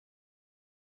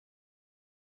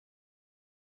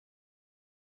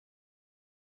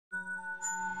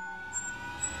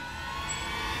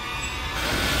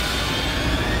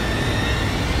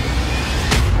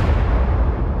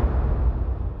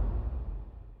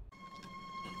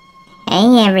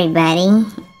Hey everybody,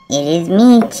 it is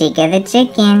me, Chica the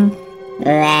Chicken.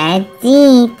 Let's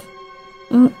eat.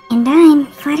 And I'm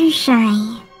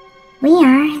Fluttershy. We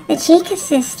are the Chica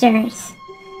sisters.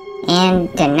 And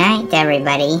tonight,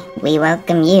 everybody, we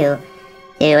welcome you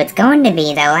to what's going to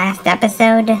be the last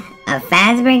episode of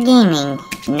Fazbear Gaming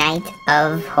Night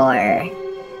of Horror.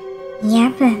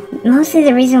 Yep, mostly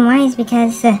the reason why is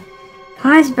because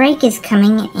pause break is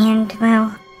coming and,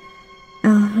 well,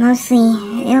 mostly,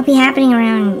 it'll be happening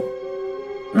around,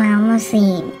 well,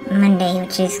 mostly Monday,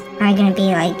 which is probably gonna be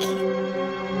like,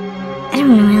 I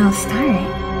don't know when it'll start.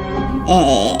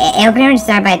 It'll pretty much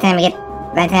start by the time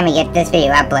we get this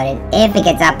video uploaded, if it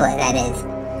gets uploaded, that is.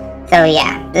 So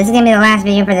yeah, this is gonna be the last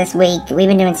video for this week. We've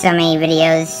been doing so many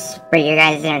videos for your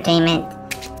guys' entertainment,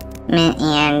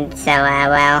 and so,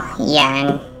 well,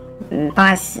 yeah, and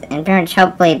pretty much,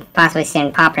 hopefully, possibly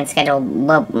soon, Popper and Schedule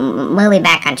will be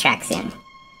back on track soon.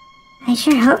 I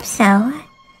sure hope so.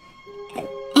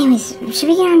 Anyways, should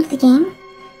we get on to the game?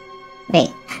 Wait.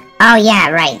 Oh,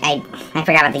 yeah, right. I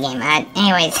forgot about the game.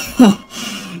 Anyways.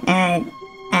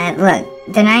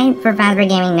 Look. Tonight, for Fazbear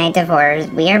Gaming Night of Horrors,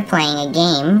 we are playing a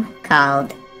game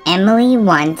called Emily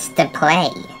Wants to Play.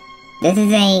 This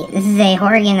is a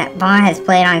horror game that Paw has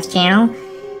played on his channel.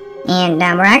 And,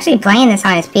 we're actually playing this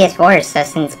on his PS4, so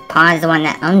since Paw is the one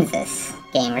that owns this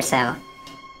game or so.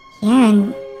 Yeah,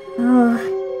 and,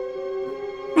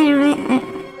 I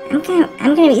don't know,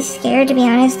 I'm gonna be scared, to be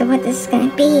honest, of what this is gonna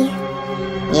be.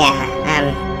 Yeah,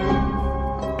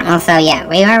 also, yeah,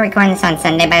 we are recording this on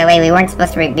Sunday, by the way. We weren't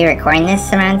supposed to be recording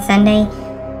this around Sunday,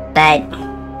 but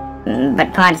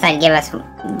Paw decided to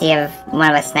give one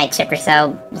of us night shift or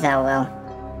so, well,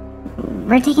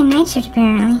 we're taking night shift,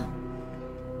 apparently.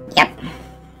 Yep,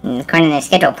 according to their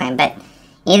schedule plan, but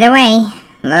either way,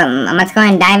 let's go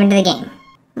ahead and dive into the game.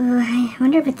 Ooh, I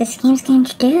wonder what this game's gonna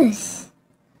introduce.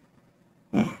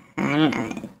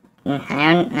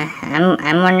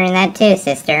 I'm wondering that too,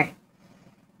 sister.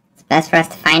 It's best for us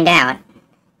to find out.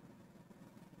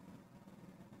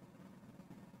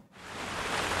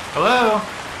 Hello?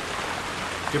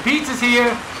 Your pizza's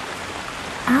here!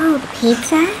 Oh,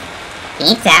 pizza?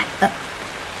 Pizza?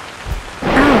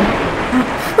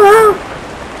 Whoa!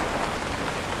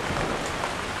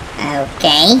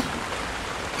 Okay.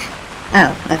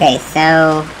 Oh, okay,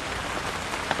 so...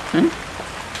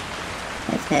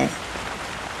 What's this?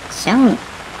 Shown.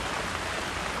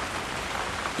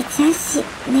 It says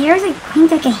there's like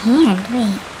points like a hand.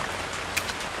 Wait.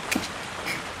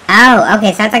 Oh,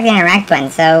 okay, so that's like the interact one.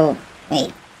 So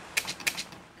wait.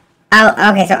 Oh,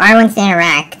 okay, so R1's to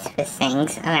interact with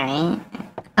things. Alright.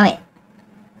 Oh wait.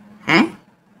 Huh?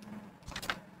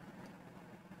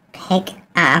 Pick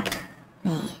up.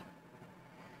 Wait.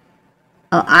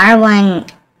 Oh, R1.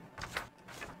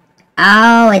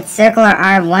 Oh, it's circle or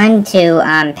R1 to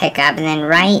pick up, and then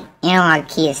right analog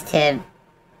key is to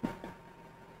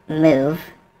move.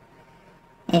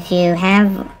 If you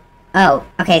have... Oh,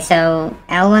 okay, so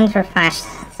L1's for flash...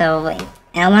 So, wait.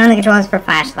 L1 on the controller is for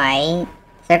flashlight.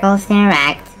 Circle is to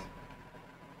interact.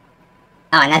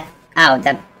 Oh, and that's... Oh,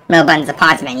 the middle button's the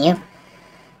pause menu.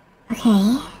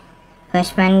 Okay. Push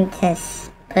button to...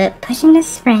 Push into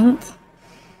sprint.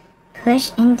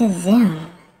 Push into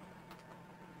zoom.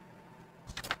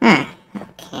 Huh,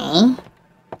 okay.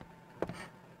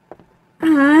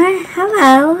 Aw,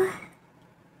 hello.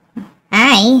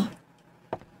 Hi.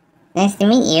 Nice to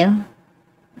meet you.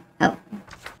 Oh.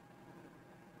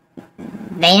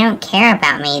 They don't care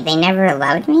about me. They never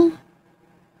loved me?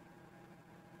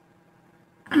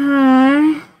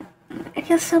 Aw, I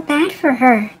feel so bad for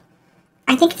her.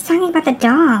 I think it's talking about the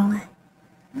doll.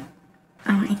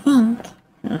 Oh, I think.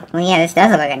 Well, yeah, this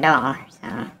does look like a doll, so...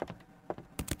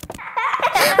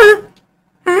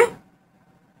 Huh?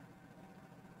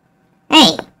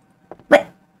 Hey! What?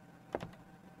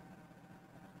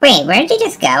 Wait, where did you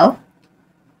just go?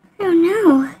 I don't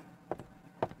know.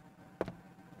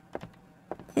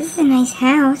 This is a nice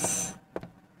house.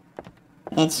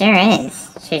 It sure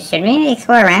is. Should we maybe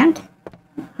explore around?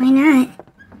 Why not?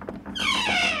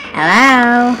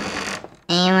 Hello?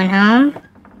 Anyone home?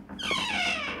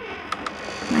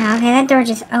 Wow, okay, that door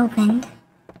just opened.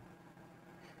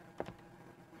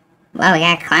 Well, we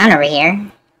got a clown over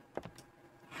here.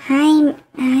 Hi,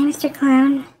 Mr.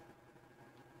 Clown.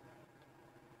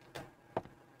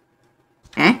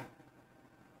 Huh?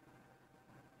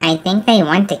 I think they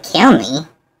want to kill me.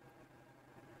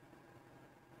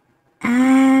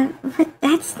 But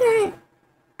that's not...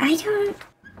 I don't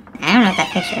know what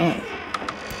that picture is.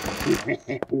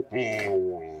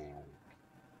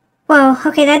 Whoa,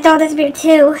 okay, that doll disappeared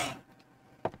too.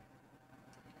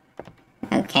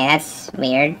 Okay, that's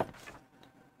weird.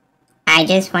 I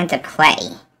just want to play.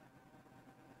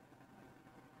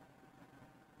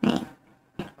 Wait,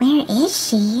 where is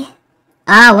she?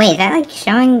 Oh, wait, that like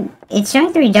showing... It's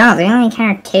showing 3 dolls. We only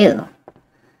encountered 2.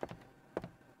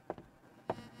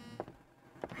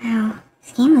 Wow,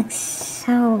 this game looks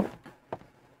so...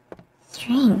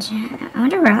 strange. I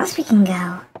wonder where else we can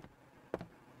go.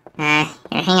 Here,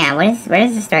 hang on. Where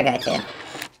does the store go to?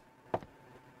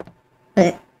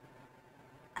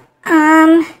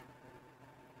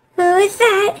 Who is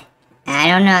that? I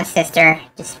don't know, sister.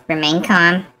 Just remain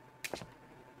calm.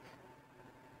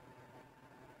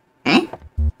 Huh?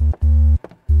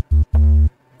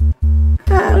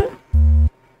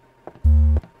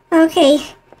 Okay.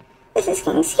 This is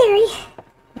getting scary.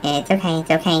 It's okay, it's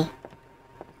okay.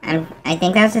 I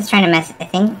think that was just trying to mess... I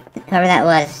think whoever that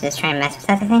was just trying to mess with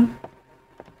us, I think.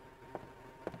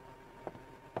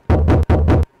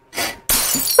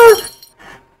 Oh.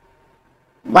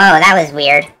 Whoa, that was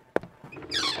weird.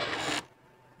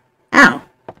 Oh.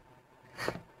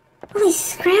 Holy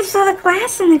scraps, all the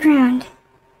glass on the ground.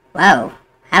 Whoa.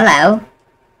 Hello.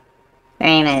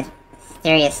 Very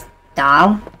mysterious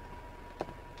doll.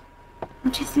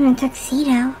 I'm just in a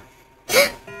tuxedo.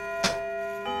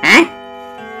 Huh?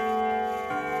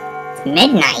 It's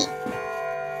midnight.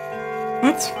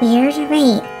 That's weird.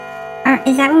 Wait.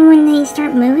 Is that when they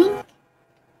start moving?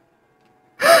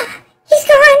 He's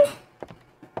gone!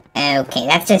 Okay,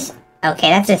 that's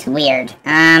just weird.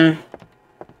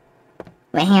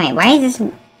 Wait, hang on, why is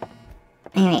this...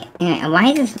 Anyway,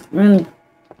 why is this room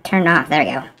turned off? There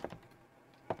we go.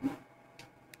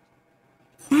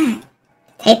 What's that?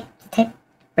 Tape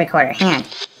recorder, hang on.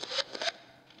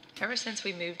 Ever since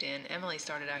we moved in, Emily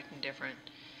started acting different.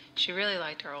 She really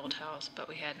liked our old house, but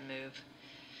we had to move.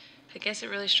 I guess it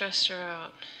really stressed her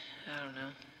out. I don't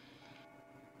know.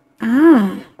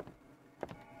 Oh.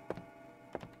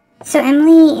 So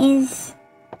Emily is...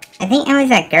 I think Emily's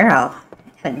that girl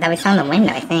that we saw in the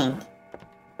window, I think.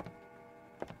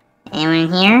 Anyone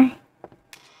in here?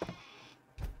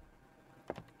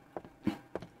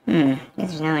 Guess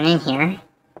there's no one in here.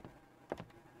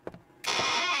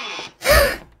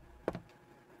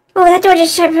 Oh, that door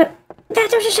just shut... That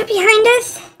door just shut behind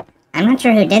us? I'm not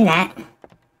sure who did that.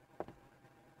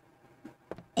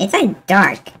 It's like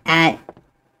dark.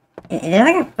 Is there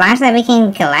like a flashlight we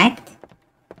can collect?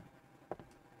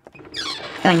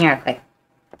 Go in here real quick.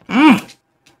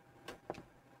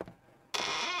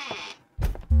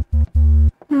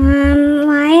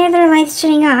 Why are their lights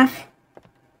shutting off?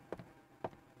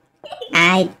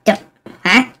 I don't...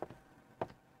 Huh?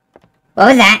 What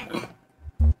was that?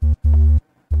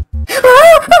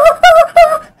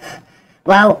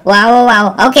 Whoa.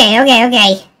 Okay.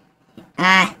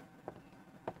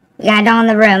 We got a doll in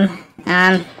the room.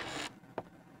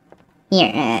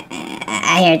 Here,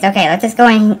 here, it's okay. Let's just go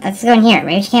in here.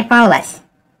 Maybe she can't follow us.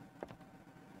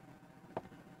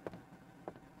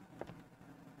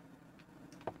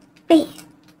 Wait.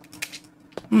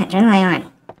 Turn the light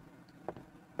on.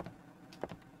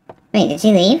 Wait, did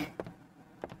she leave?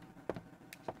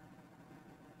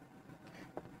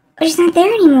 Oh, she's not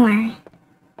there anymore.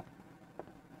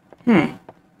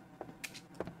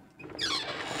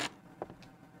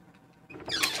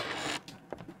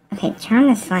 Okay, turn on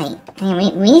this light. I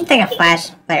mean, we need like a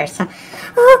flashlight or something.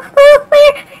 Where?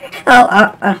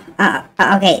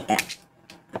 Okay.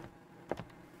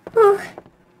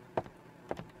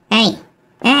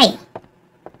 Hey.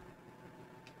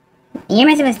 You're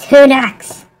messing with 2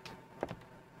 ducks.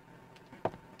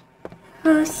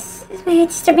 Oh, wait,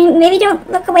 maybe don't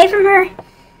look away from her.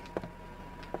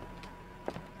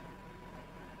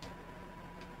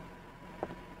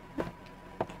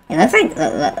 It looks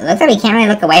like we can't really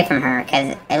look away from her,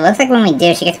 because it looks like when we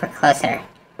do, she gets closer.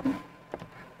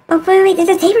 Oh, wait, there's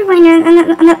a tape rewinder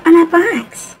on that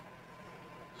box.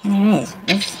 Yeah, there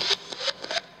is.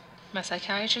 My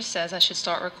psychiatrist says I should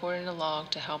start recording a log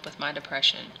to help with my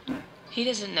depression. He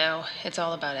doesn't know. It's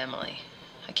all about Emily.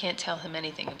 I can't tell him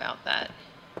anything about that,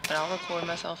 but I'll record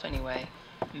myself anyway.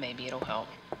 Maybe it'll help.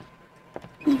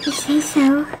 If you say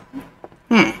so.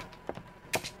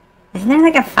 Isn't there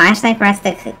like a flashlight for us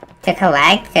to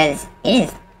collect? Because it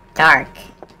is dark.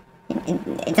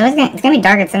 It's gonna be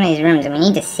dark in some of these rooms, and we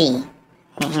need to see.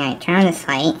 Okay, hang on, turn on this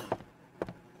light.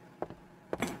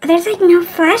 There's like no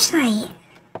flashlight.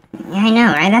 Yeah, I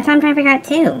know, right? That's what I'm trying to figure out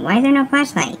too. Why is there no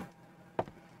flashlight?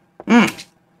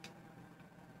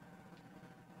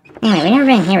 Anyway, we've never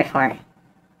been here before.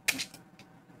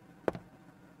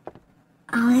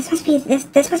 Oh, this must be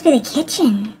the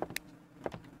kitchen.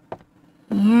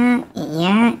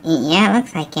 Yeah, it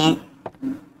looks like it.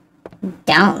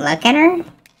 Don't look at her?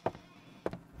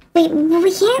 we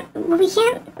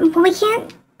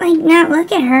can't, like, not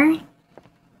look at her.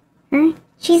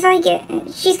 She's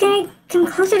gonna come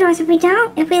closer to us if we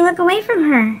look away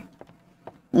from her.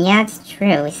 Yeah, it's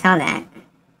true, we saw that.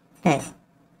 What's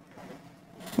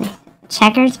this?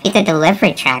 Checkers pizza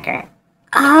delivery tracker.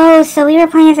 Oh, so we were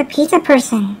playing as a pizza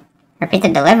person. Or pizza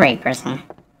delivery person.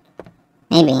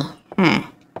 Maybe. Huh.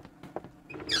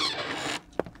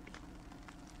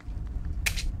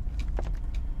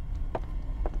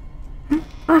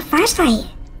 Oh, a flashlight.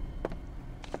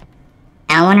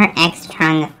 L1 or X to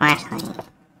turn on the flashlight.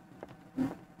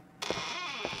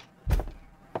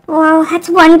 Whoa, that's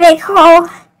one big hole.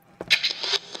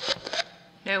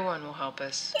 No one will help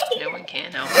us. No one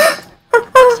can help us.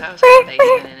 This house has a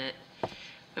basement in it.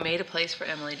 We made a place for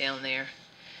Emily down there.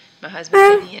 My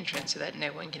husband did the entrance so that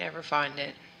no one can ever find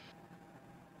it.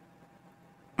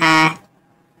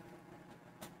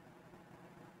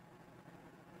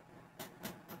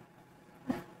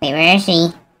 Wait, where is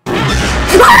she?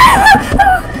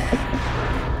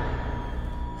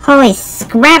 Holy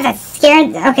scrap, that scared...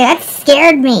 Okay, that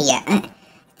scared me. It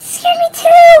scared me too.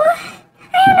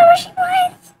 I don't know where she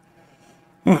was.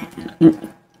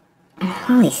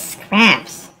 Holy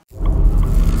scraps.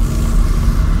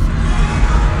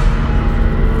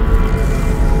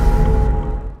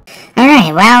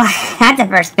 Alright, well, that's the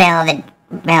first bail of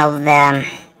the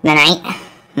night.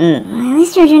 At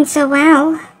least you're doing so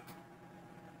well.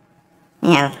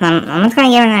 Yeah, I'm just gonna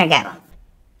give it another go.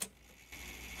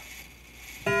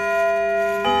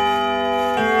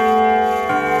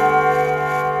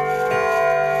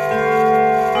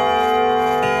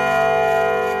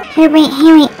 Hey, wait,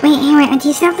 do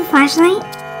you still have the flashlight?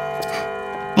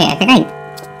 Wait, I think I...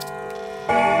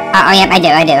 Oh, yep, I do,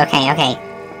 okay.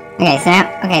 Okay,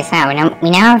 so now we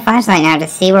now have a flashlight now to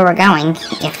see where we're going,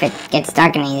 if it gets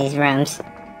dark in any of these rooms.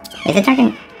 Is it dark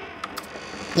in...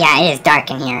 Yeah, it is dark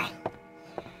in here.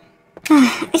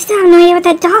 I still have no idea what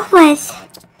that doll was.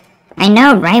 I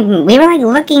know, right? We were, like,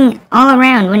 looking all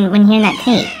around when hearing that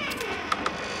tape.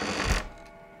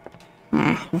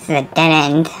 This is a dead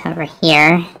end over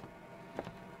here.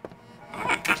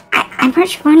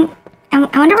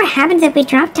 I wonder what happens if we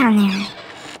drop down there.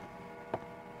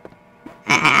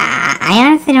 I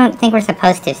honestly don't think we're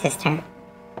supposed to, sister.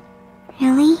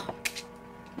 Really?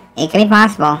 It could be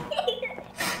possible.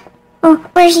 Oh,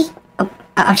 where is she? Oh,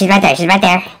 she's right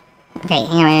there. Okay,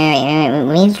 hang on, wait.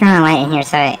 We need to turn on the light in here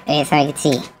so I can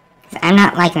see. 'Cause I'm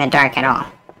not liking the dark at all.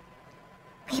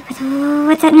 Wait,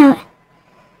 what's that note?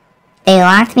 They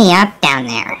locked me up down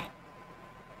there.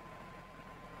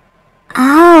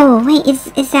 Oh, wait,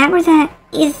 is that where that...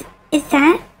 Is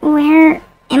that where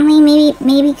Emily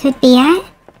maybe could be at?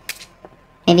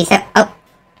 Maybe so... Oh.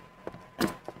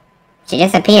 She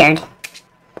disappeared.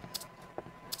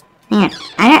 Man,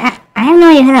 I have no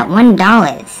idea who that one doll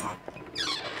is.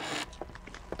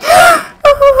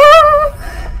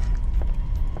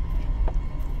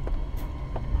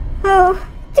 Oh,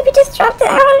 did we just drop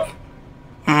down?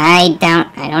 I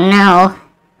don't know.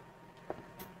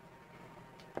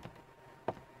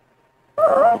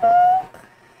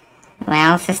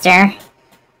 Well, sister, I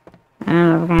don't know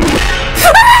where we're gonna...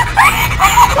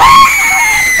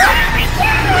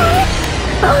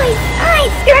 Holy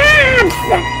scraps!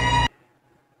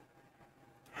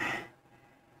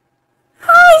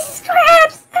 Holy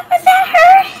scraps! Was that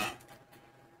her?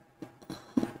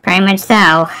 Pretty much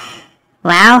so.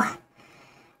 Well,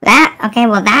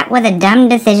 that was a dumb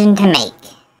decision to make.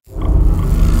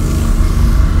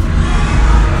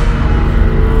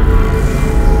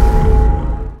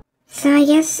 So I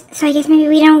guess maybe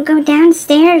we don't go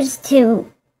downstairs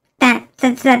to that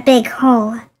big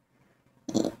hole.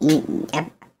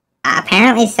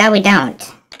 Apparently so, we don't.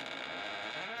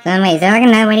 So wait, is there like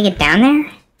another way to get down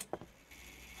there?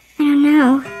 I don't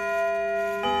know.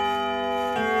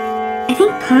 I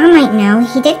think Pa might know.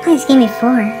 He did play this game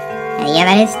before. Yeah,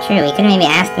 that is true. We could maybe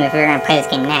ask him if we were gonna play this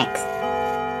game next.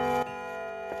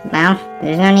 Well, I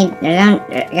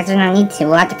guess there's no need to.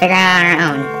 We'll have to figure it out on our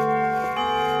own.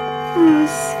 Oh,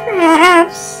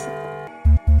 scraps.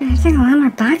 There's like a lot more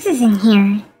boxes in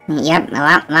here. Yep, a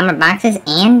lot more boxes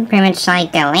and pretty much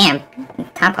like a lamp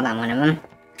toppled on one of them.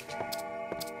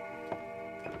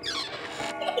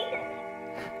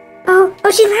 Oh,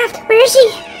 she left. Where is she?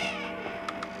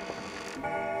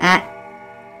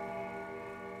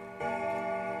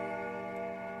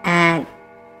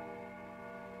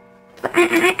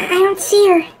 I don't see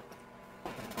her.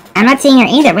 I'm not seeing her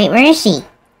either. Wait, where is she?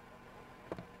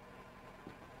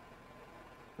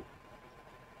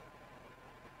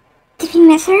 Did we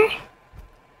miss her?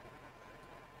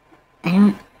 I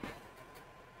don't...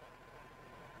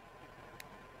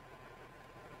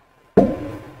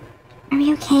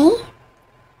 we okay?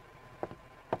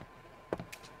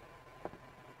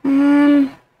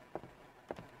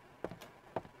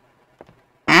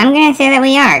 I'm gonna say that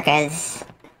we are, because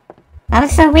that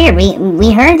was so weird.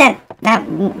 We heard that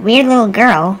weird little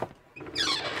girl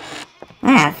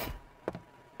laugh.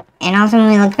 And also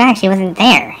when we looked back, she wasn't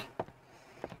there.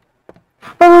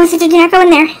 Oh, so did not go in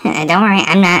there. Don't worry,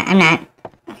 I'm not.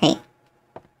 Okay.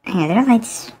 Yeah, there are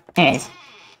lights. There it is.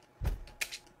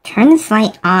 Turn this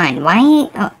light on. Why?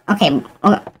 Oh, okay.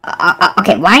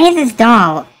 Okay, why is this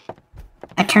doll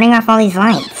turning off all these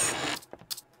lights?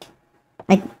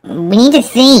 Like, we need to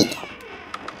see.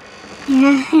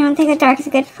 Yeah, I don't think the dark is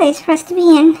a good place for us to be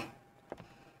in.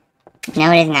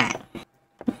 No, it is not.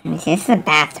 Let me see, this is a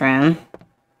bathroom.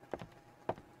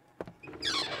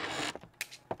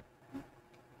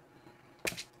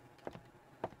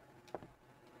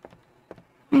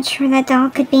 Not sure that doll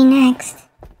could be next.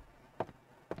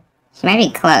 She might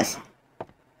be close.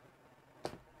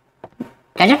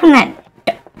 Judge from that...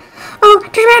 Oh,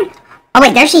 turn around! Oh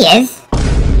wait, there she is!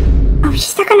 Oh, she's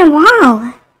stuck on a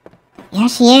wall! Yeah,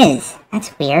 she is.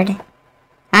 That's weird.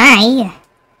 Hi!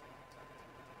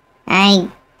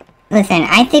 Listen,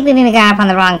 I think we maybe got off on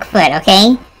the wrong foot,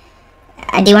 okay?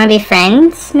 Do you want to be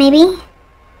friends, maybe?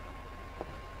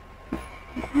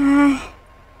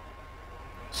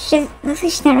 She looks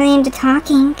like she's not really into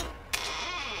talking.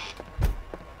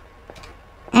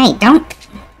 Hey, don't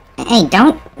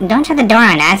shut the door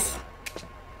on us.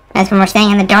 That's when we're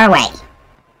staying in the doorway.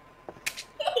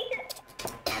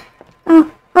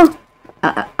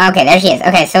 Okay, there she is.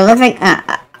 Okay, so it looks like,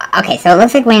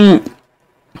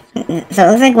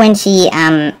 when she,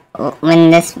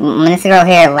 when this girl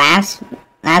here laughs,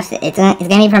 it's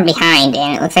gonna be from behind,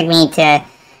 and it looks like we need to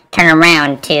turn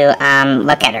around to,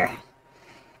 look at her.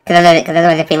 Because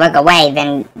otherwise, if we look away,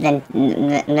 then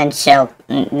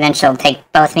she'll take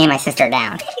both me and my sister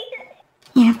down.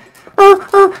 Yeah. Oh,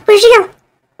 where'd she go?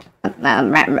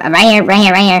 Right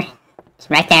here. It's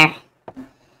right there.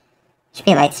 Should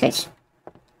be a light switch.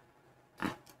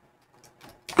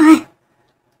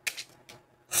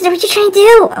 Sister, what you trying to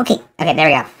do? Okay, there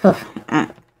we go.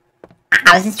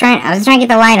 I was just trying to get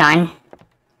the light on.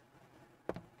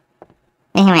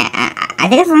 Anyway, I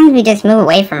think as long as we just move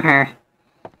away from her.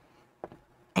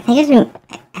 I think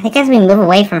as we move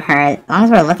away from her, as long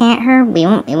as we're looking at her, we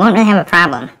won't really have a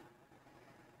problem.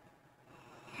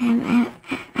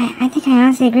 I think I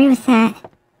honestly agree with that.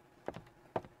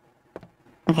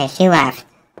 Okay, she left.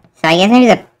 So I guess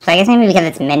maybe because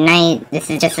it's midnight, this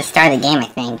is just the start of the game, I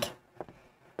think.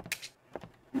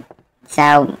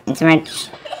 So it's rich.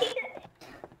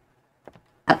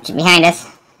 Oh, she's behind us.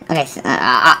 Okay, so,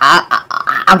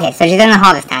 okay, so she's in the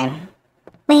hall this time.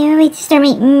 Wait, sister,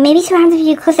 maybe it's what happens if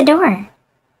you close the door.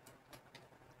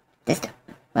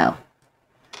 Whoa.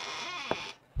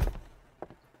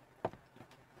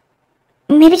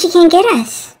 Maybe she can't get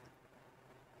us.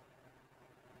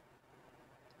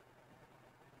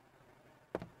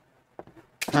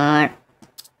 Oh,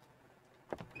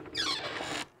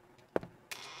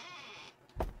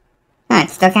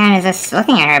 it's still counting as us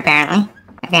looking at her, apparently.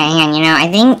 Okay, hang on, I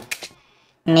think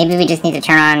maybe we just need to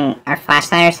turn on our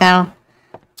flashlight or so.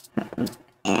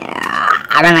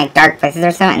 Around like dark places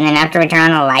or so, and then after we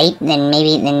turn on the light, then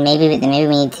maybe we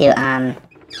need to and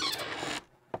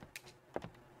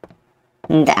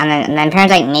then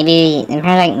parents like maybe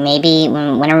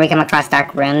whenever we come across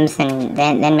dark rooms, and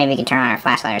then maybe we can turn on our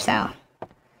flashlight or so.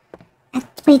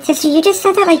 Wait, sister, you just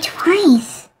said that like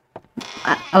twice.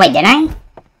 Oh wait, did I?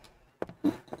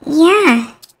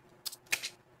 Yeah.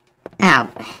 Oh,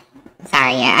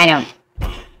 sorry. Yeah, I don't.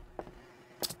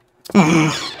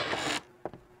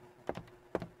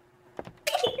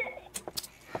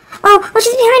 Oh,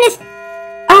 she's behind us!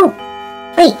 Oh!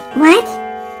 Wait, what?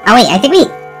 Oh wait, I think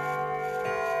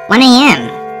 1 a.m.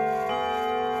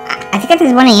 I think it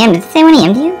says 1 a.m. Does it say 1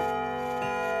 a.m. to you?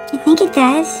 I think it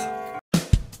does.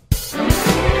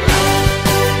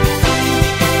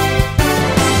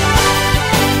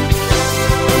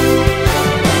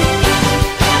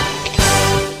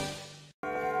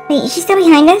 Wait, is she still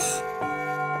behind us?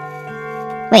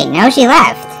 Wait, no, she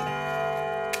left.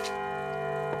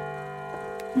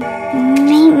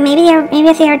 Maybe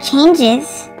if there are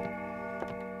changes,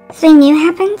 something new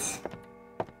happens?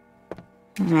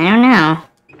 I don't know.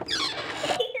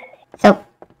 So,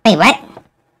 wait, what?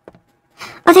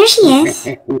 Oh, there she is.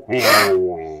 Wait,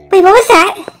 what was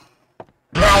that?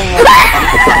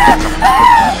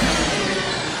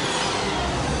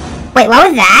 Wait, what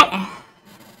was that?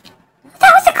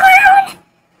 That was a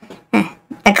clown!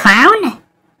 The clown?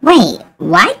 Wait,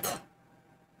 what?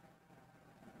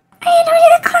 I had no idea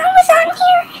the clown was on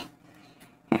here.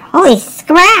 Holy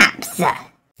scraps!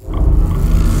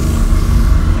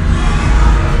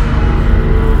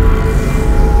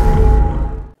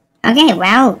 Okay,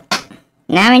 well,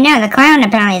 now we know the clown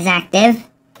apparently is active.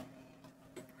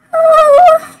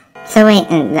 So wait,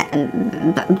 hang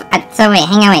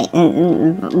on, wait.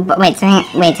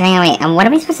 What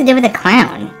are we supposed to do with the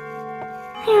clown?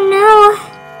 I don't know.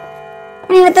 I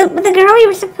mean, with the girl we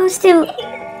were supposed to.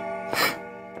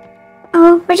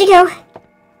 Oh, where'd she go?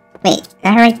 Wait, is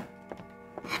that her right?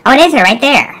 Oh, it is her right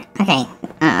there. Okay.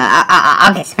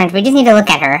 Okay, so friends, we just need to look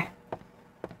at her.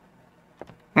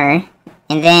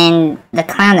 And then the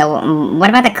clown, though. What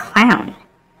about the clown?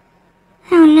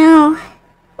 Oh no.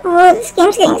 Oh, this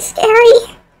game's getting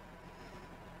scary.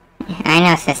 I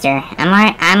know, sister.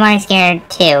 I'm already scared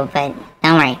too, but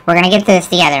don't worry. We're gonna get through this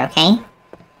together, okay?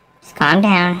 Just calm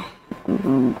down.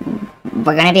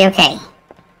 We're gonna be okay.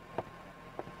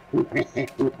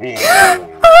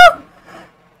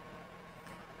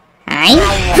 Hi.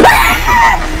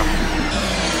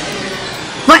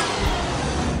 What?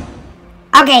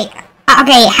 Okay,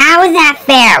 how is that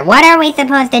fair? What are we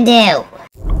supposed to do?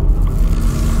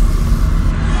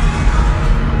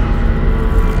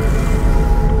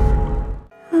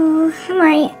 Oh, I'm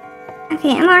already...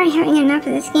 Okay, I'm already having enough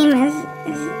of this game as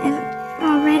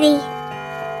already.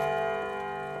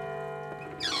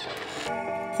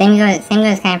 Same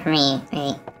goes kind of for me.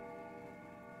 Wait.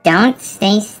 Don't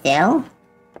stay still?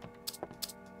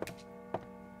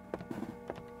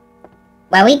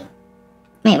 Well, wait,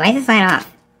 why is this light off?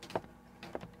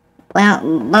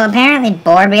 Well, apparently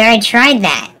bored. We already tried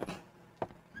that.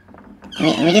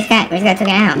 We just got taken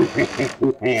out.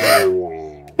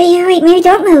 Wait, maybe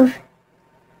don't move.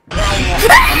 I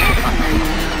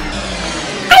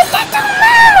said don't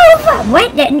move!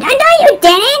 What? No, you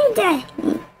didn't!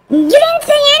 You didn't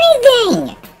say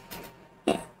anything!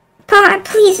 Paul,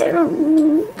 please,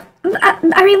 rewind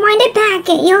it back.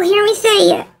 You'll hear me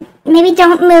say, maybe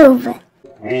don't move.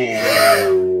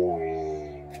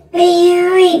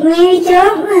 Wait, maybe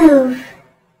don't move.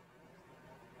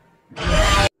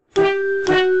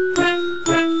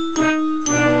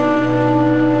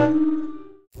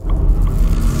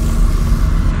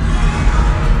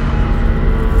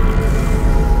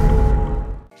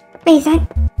 Wait, is that...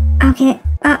 Okay,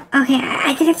 okay,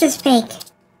 I think it's just fake.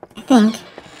 I think.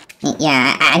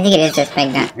 Yeah, I think it is just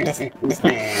fake, not... Just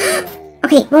not...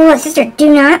 Okay, well, sister,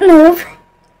 do not move.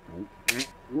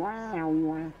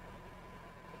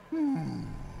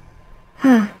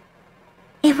 Huh.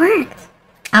 It worked.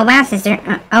 Oh, wow, sister.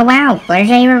 Oh, wow,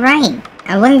 Fluttershy, you were right.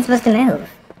 I wasn't supposed to move.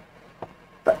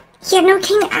 But, yeah, no,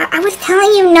 King, I was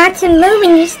telling you not to move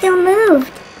and you still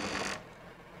moved.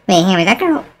 Wait, hang on, that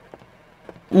girl...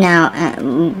 No,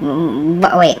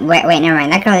 wait, never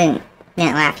mind. That girl didn't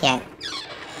laugh yet.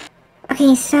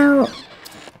 Okay, so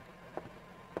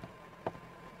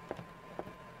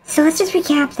let's just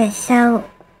recap this. So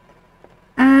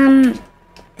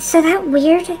that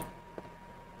weird,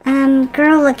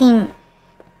 girl-looking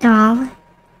doll,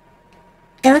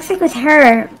 it looks like with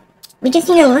her, we just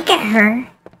need to look at her,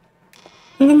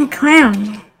 and then the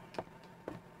clown,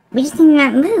 we just need to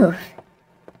not move.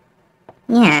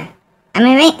 Yeah. I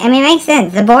mean, it makes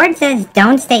sense. The board says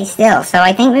don't stay still, so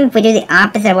I think if we do the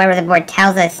opposite of whatever the board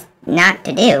tells us not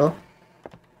to do,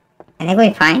 I think we'll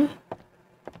be fine.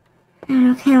 I don't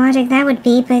know what kind of logic that would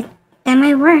be, but that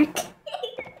might work.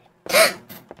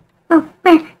 Oh,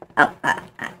 where? Oh,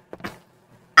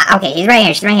 okay, she's right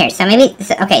here, So maybe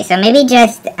just, okay, so maybe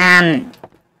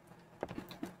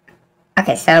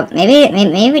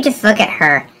we just look at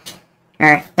her.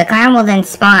 Or the clown will then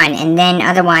spawn, and then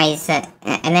otherwise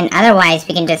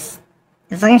we can just,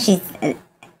 as long as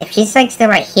if she's like still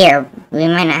right here, we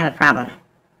might not have a problem.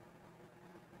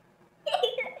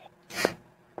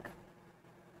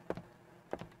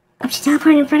 Oh, she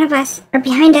teleported in front of us, or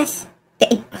behind us.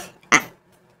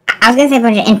 I was gonna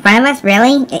say in front of us,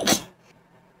 really?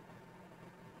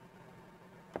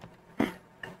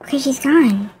 Okay, she's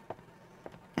gone.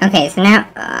 Okay, so now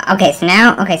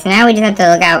we just have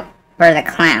to look out for the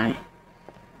clown.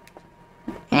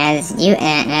 And as you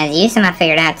somehow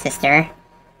figured out, sister,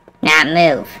 not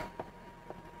move.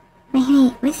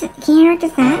 Wait, what's it? Can you direct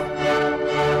us that?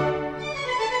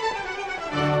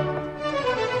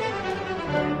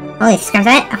 Holy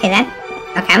scrap, okay,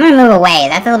 I'm gonna move away.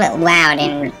 That's a little bit loud,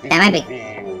 and that might be...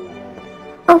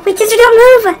 Oh, wait, sister,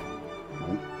 don't move!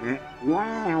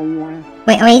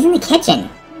 Wait, he's in the kitchen.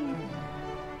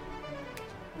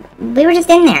 We were just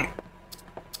in there.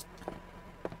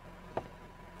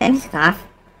 Is that music off?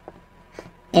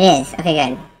 It is. Okay,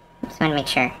 good. Just want to make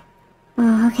sure.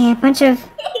 Oh, okay, a bunch of...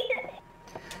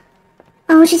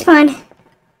 Oh, she spawned.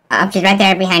 She's right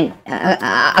there behind.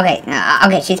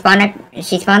 Okay. She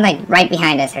spawned like right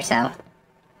behind us or so.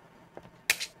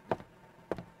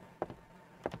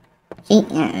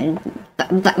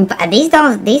 But these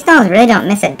dolls really don't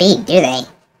miss a beat, do they?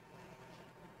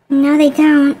 No, they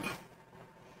don't.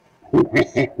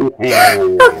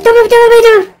 Oh,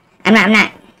 don't move. I'm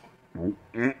not.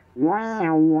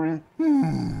 Wow,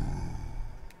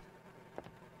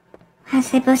 so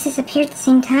they both disappeared at the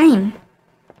same time.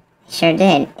 Sure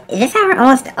did. Is this hour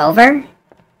almost over? I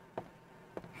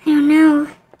don't know.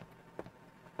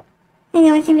 I think the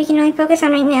only thing we can really focus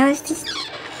on right now is just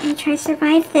try to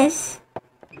survive this.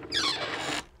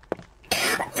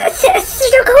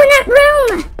 Sister, go in that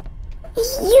room!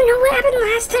 You know what happened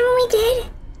last time when we did?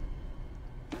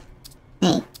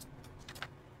 Hey.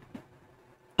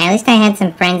 At least I had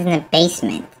some friends in the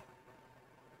basement.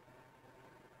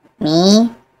 Me,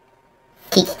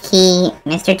 Kiki,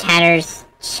 Mr. Tatters,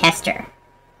 Chester.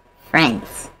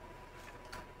 Friends.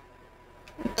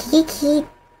 Kiki,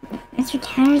 Mr.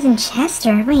 Tatters, and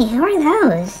Chester? Wait, who are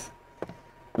those?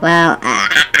 Well,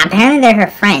 apparently they're her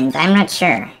friends. I'm not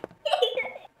sure.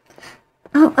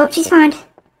 Oh, she spawned.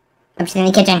 Oh, she's in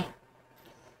the kitchen.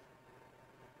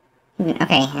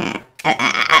 Okay,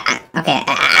 okay,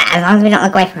 as long as we don't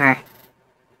look away from her.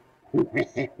 Oh,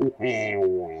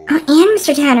 and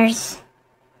Mr. Tatters.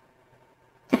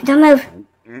 Don't move.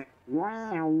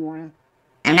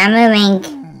 I'm not moving.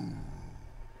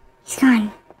 He's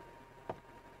gone.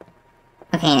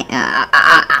 Okay,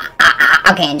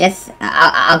 okay,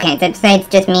 so say it's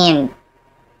just me and...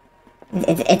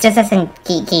 It's just us and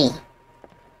Kiki.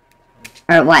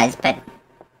 Or it was, but...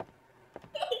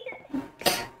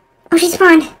 Oh, she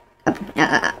spawned!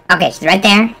 Okay, she's right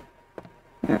there.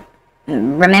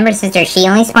 Remember, sister, she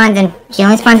only spawns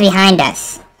behind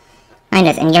us. And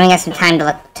giving us some time to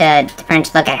look, to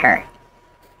look at her.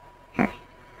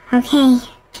 Okay.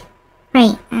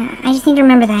 Right, I just need to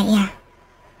remember that, yeah.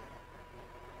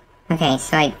 Okay,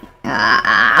 so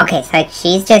like,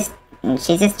 she's just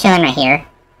chilling right here.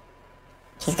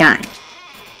 She's gone.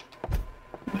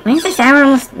 When is this hour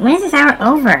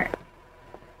over?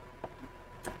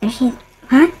 There she is.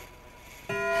 Huh?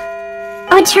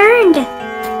 Oh, it turned!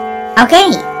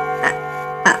 Okay.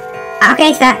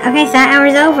 Okay, so that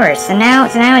hour's over. So now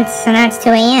it's 2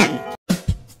 a.m.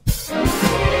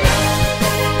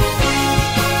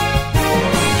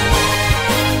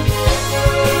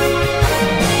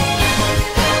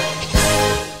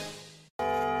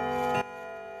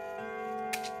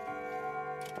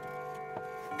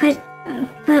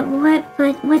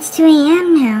 But what's 2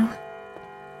 a.m. now?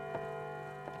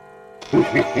 Huh?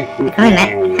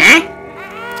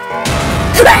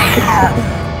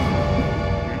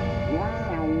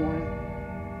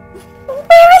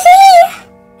 Where was he?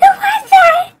 Who was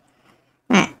that?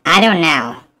 I don't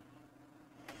know.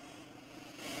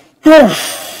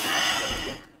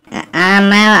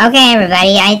 Well, okay,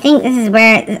 everybody. I think this is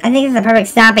the perfect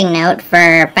stopping note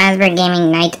for Fazbear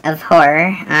Gaming Night of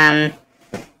Horror.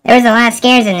 There was a lot of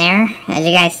scares in there, as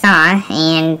you guys saw,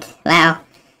 and, well,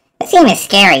 this game is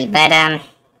scary, but, it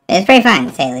was pretty fun,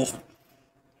 to say the least.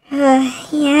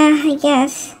 Yeah, I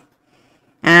guess.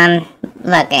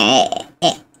 Look,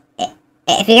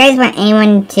 if you guys want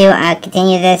anyone to,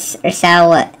 continue this or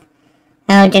so,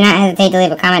 do not hesitate to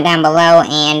leave a comment down below,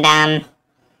 and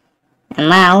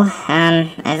well,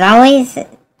 as always,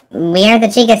 we are the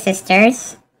Chica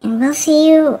Sisters, and we'll see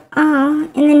you all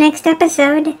in the next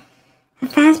episode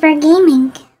of Fazbear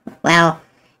Gaming. Well,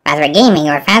 Fazbear Gaming,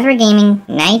 or Fazbear Gaming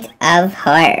Night of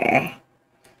Horror.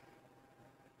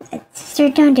 Sister,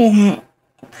 don't do that,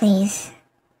 please.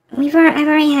 I've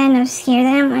already had enough scares.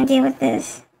 I don't want to deal with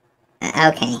this.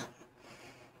 Okay.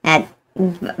 Good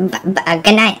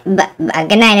night,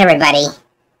 everybody.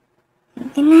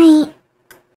 Good night.